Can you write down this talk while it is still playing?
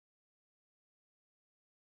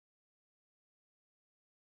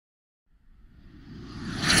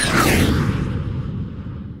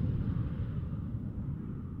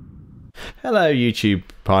Hello YouTube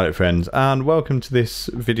pilot friends, and welcome to this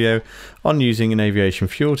video on using an aviation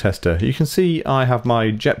fuel tester. You can see I have my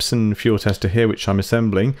Jeppesen fuel tester here which I'm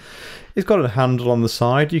assembling. It's got a handle on the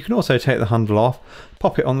side. You can also take the handle off,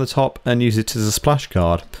 pop it on the top and use it as a splash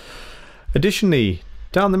guard. Additionally,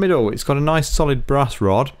 down the middle it's got a nice solid brass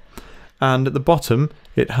rod, and at the bottom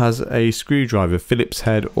it has a screwdriver, Phillips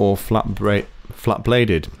head or flat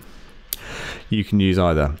bladed. You can use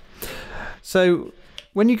either. So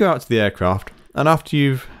when you go out to the aircraft and after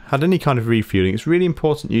you've had any kind of refueling, it's really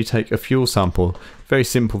important you take a fuel sample. Very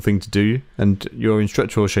simple thing to do, and your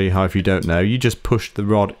instructor will show you how if you don't know. You just push the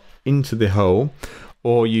rod into the hole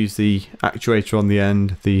or use the actuator on the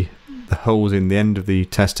end, the holes in the end of the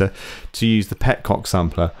tester, to use the petcock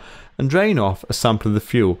sampler and drain off a sample of the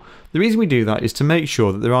fuel. The reason we do that is to make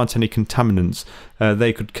sure that there aren't any contaminants.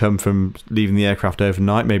 They could come from leaving the aircraft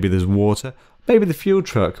overnight. Maybe there's water, maybe the fuel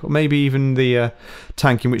truck, or maybe even the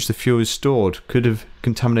tank in which the fuel is stored could have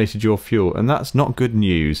contaminated your fuel, and that's not good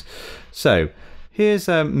news. So here's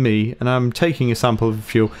me, and I'm taking a sample of the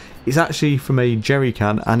fuel. It's actually from a jerry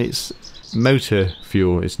can, and it's motor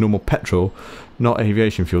fuel. It's normal petrol, not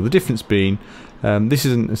aviation fuel. The difference being this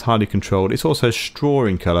isn't as highly controlled. It's also straw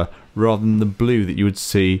in colour rather than the blue that you would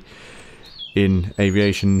see in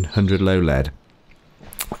aviation 100 low lead.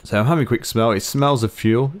 So I'm having a quick smell. It smells of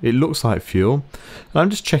fuel. It looks like fuel. And I'm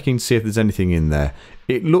just checking to see if there's anything in there.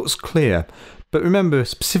 It looks clear. But remember,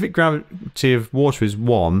 specific gravity of water is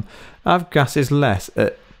 1. Avgas is less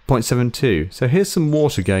at 0.72. So here's some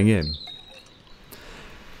water going in.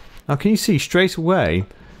 Now can you see straight away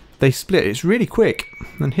they split? It's really quick.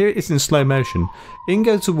 And here it is in slow motion. In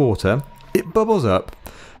goes the water. It bubbles up.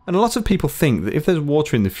 And a lot of people think that if there's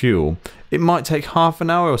water in the fuel, it might take half an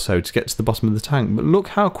hour or so to get to the bottom of the tank. But look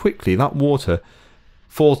how quickly that water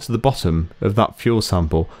falls to the bottom of that fuel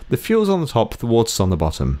sample. The fuel's on the top, the water's on the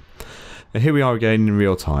bottom. And here we are again in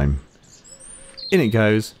real time. In it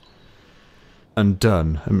goes, and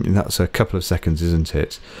done. I mean, that's a couple of seconds, isn't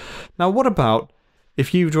it? Now what about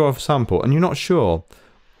if you draw a sample and you're not sure?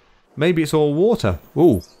 Maybe it's all water.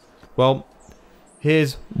 Ooh, well,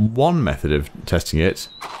 here's one method of testing it.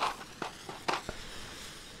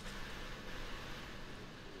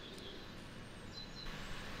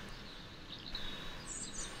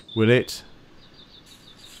 Will it?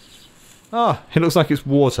 Ah, it looks like it's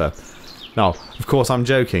water. Now, of course I'm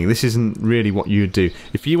joking. This isn't really what you'd do.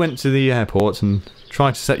 If you went to the airport and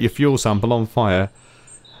tried to set your fuel sample on fire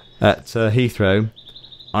at Heathrow,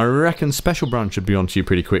 I reckon Special Branch would be onto you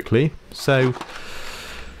pretty quickly. So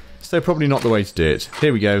probably not the way to do it.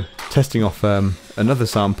 Here we go, testing off another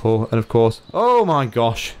sample, and of course, oh my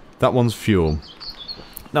gosh, that one's fuel.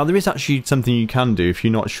 Now there is actually something you can do if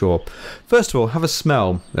you're not sure. First of all, have a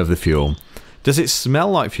smell of the fuel. Does it smell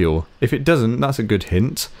like fuel? If it doesn't, that's a good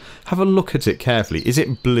hint. Have a look at it carefully. Is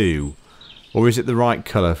it blue? Or is it the right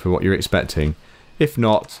colour for what you're expecting? If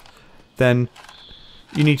not, then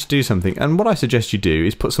you need to do something. And what I suggest you do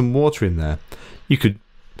is put some water in there. You could,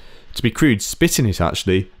 to be crude, spit in it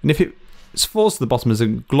actually, and if it falls to the bottom as a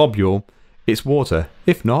globule, it's water.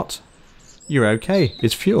 If not, you're okay,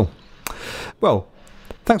 it's fuel. Well,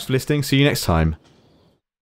 thanks for listening, see you next time.